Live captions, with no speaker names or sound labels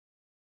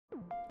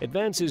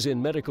Advances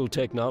in medical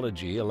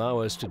technology allow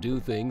us to do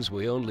things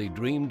we only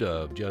dreamed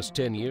of just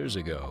 10 years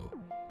ago.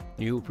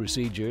 New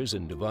procedures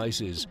and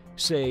devices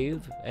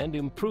save and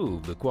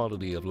improve the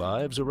quality of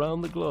lives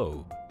around the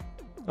globe.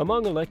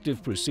 Among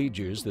elective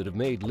procedures that have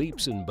made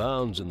leaps and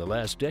bounds in the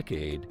last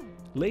decade,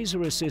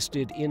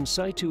 laser-assisted in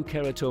situ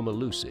keratoma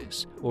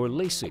lucis, or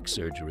LASIK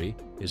surgery,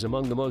 is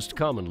among the most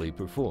commonly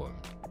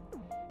performed.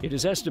 It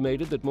is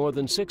estimated that more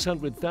than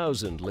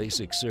 600,000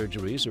 LASIK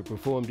surgeries are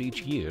performed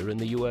each year in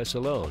the U.S.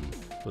 alone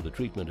for the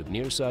treatment of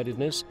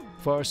nearsightedness,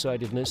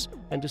 farsightedness,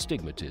 and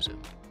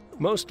astigmatism.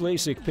 Most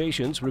LASIK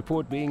patients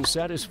report being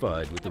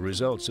satisfied with the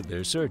results of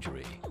their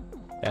surgery.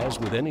 As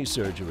with any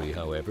surgery,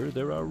 however,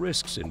 there are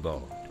risks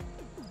involved.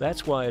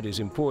 That's why it is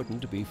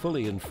important to be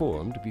fully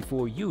informed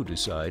before you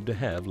decide to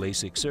have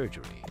LASIK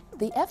surgery.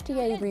 The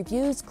FDA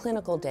reviews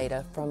clinical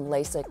data from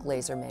LASIK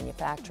laser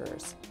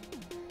manufacturers.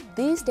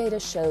 These data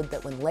showed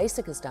that when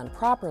LASIK is done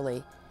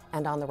properly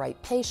and on the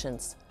right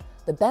patients,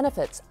 the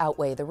benefits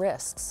outweigh the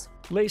risks.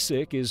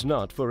 LASIK is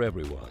not for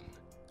everyone.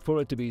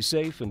 For it to be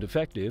safe and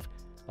effective,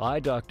 eye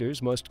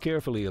doctors must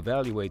carefully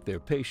evaluate their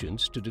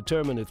patients to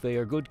determine if they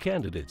are good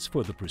candidates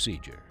for the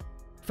procedure.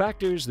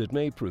 Factors that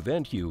may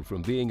prevent you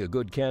from being a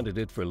good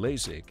candidate for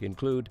LASIK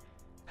include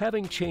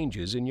having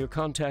changes in your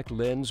contact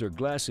lens or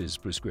glasses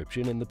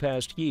prescription in the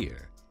past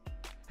year,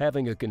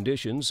 having a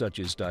condition such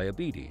as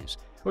diabetes,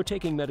 or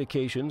taking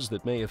medications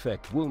that may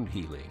affect wound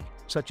healing,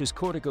 such as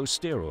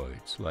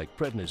corticosteroids like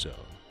prednisone,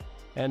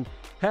 and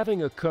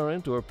having a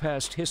current or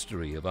past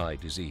history of eye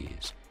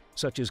disease,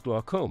 such as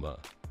glaucoma,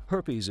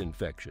 herpes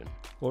infection,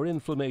 or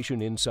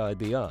inflammation inside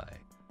the eye,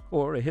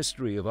 or a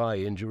history of eye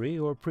injury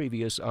or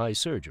previous eye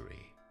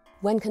surgery.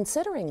 When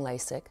considering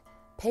LASIK,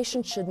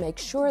 patients should make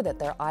sure that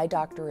their eye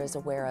doctor is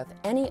aware of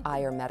any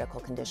eye or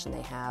medical condition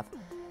they have,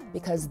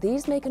 because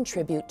these may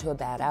contribute to a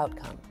bad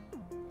outcome.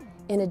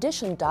 In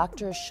addition,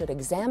 doctors should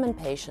examine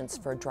patients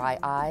for dry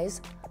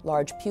eyes,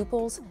 large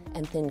pupils,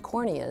 and thin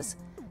corneas,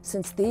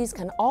 since these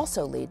can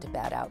also lead to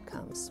bad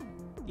outcomes.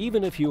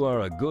 Even if you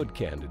are a good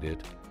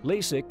candidate,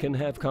 LASIK can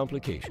have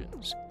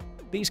complications.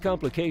 These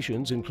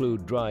complications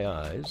include dry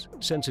eyes,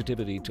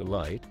 sensitivity to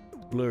light,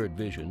 blurred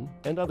vision,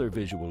 and other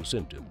visual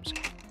symptoms,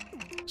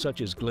 such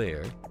as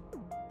glare,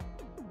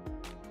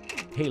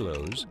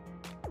 halos,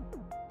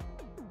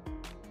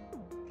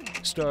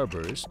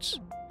 starbursts,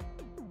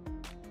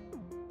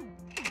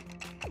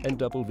 and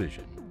double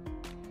vision.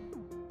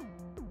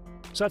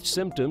 Such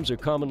symptoms are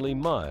commonly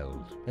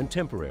mild and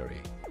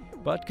temporary,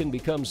 but can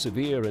become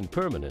severe and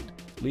permanent,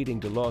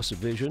 leading to loss of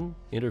vision,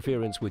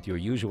 interference with your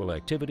usual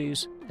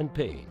activities, and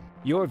pain.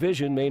 Your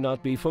vision may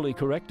not be fully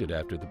corrected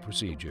after the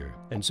procedure,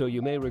 and so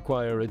you may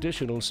require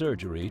additional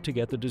surgery to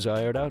get the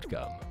desired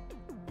outcome.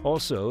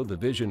 Also, the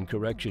vision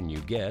correction you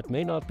get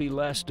may not be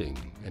lasting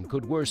and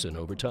could worsen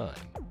over time.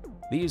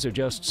 These are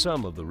just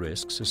some of the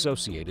risks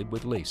associated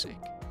with LASIK.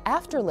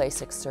 After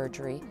LASIK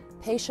surgery,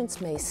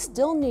 patients may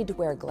still need to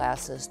wear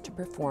glasses to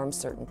perform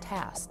certain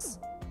tasks.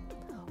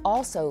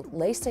 Also,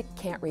 LASIK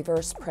can't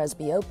reverse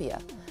presbyopia.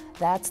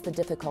 That's the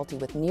difficulty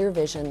with near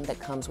vision that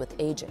comes with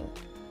aging.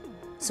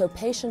 So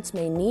patients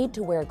may need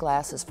to wear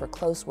glasses for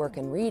close work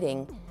and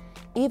reading,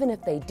 even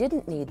if they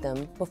didn't need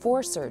them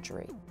before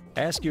surgery.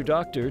 Ask your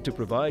doctor to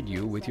provide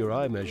you with your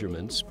eye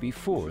measurements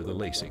before the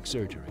LASIK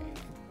surgery.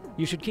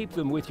 You should keep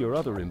them with your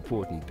other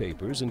important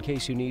papers in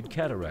case you need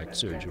cataract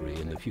surgery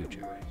in the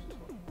future.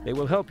 They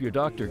will help your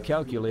doctor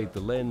calculate the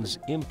lens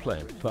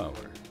implant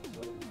power.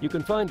 You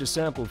can find a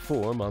sample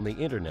form on the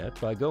internet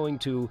by going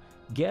to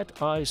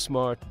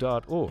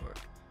geteyesmart.org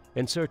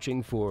and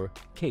searching for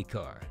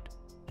K-card.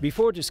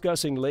 Before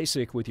discussing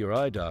LASIK with your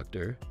eye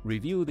doctor,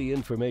 review the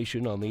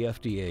information on the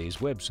FDA's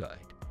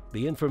website.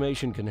 The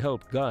information can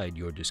help guide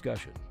your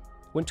discussion.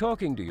 When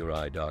talking to your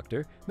eye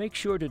doctor, make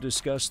sure to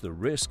discuss the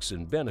risks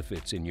and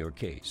benefits in your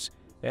case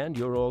and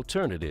your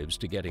alternatives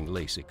to getting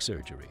LASIK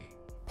surgery.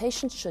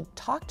 Patients should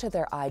talk to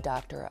their eye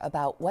doctor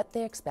about what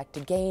they expect to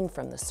gain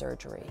from the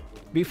surgery.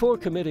 Before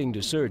committing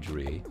to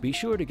surgery, be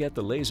sure to get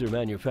the laser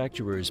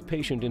manufacturer's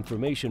patient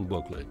information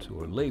booklet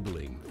or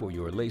labeling for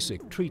your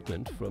LASIK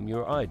treatment from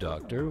your eye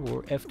doctor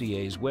or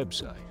FDA's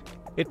website.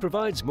 It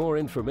provides more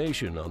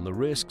information on the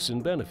risks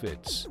and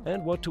benefits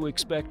and what to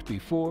expect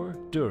before,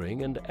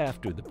 during, and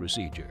after the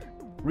procedure.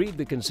 Read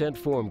the consent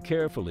form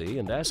carefully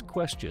and ask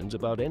questions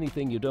about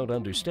anything you don't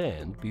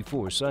understand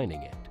before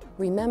signing it.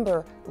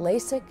 Remember,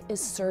 LASIK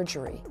is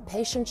surgery.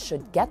 Patients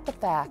should get the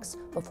facts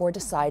before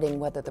deciding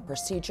whether the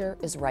procedure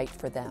is right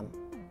for them.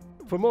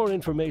 For more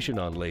information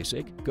on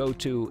LASIK, go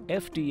to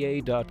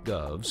fda.gov/LASIK.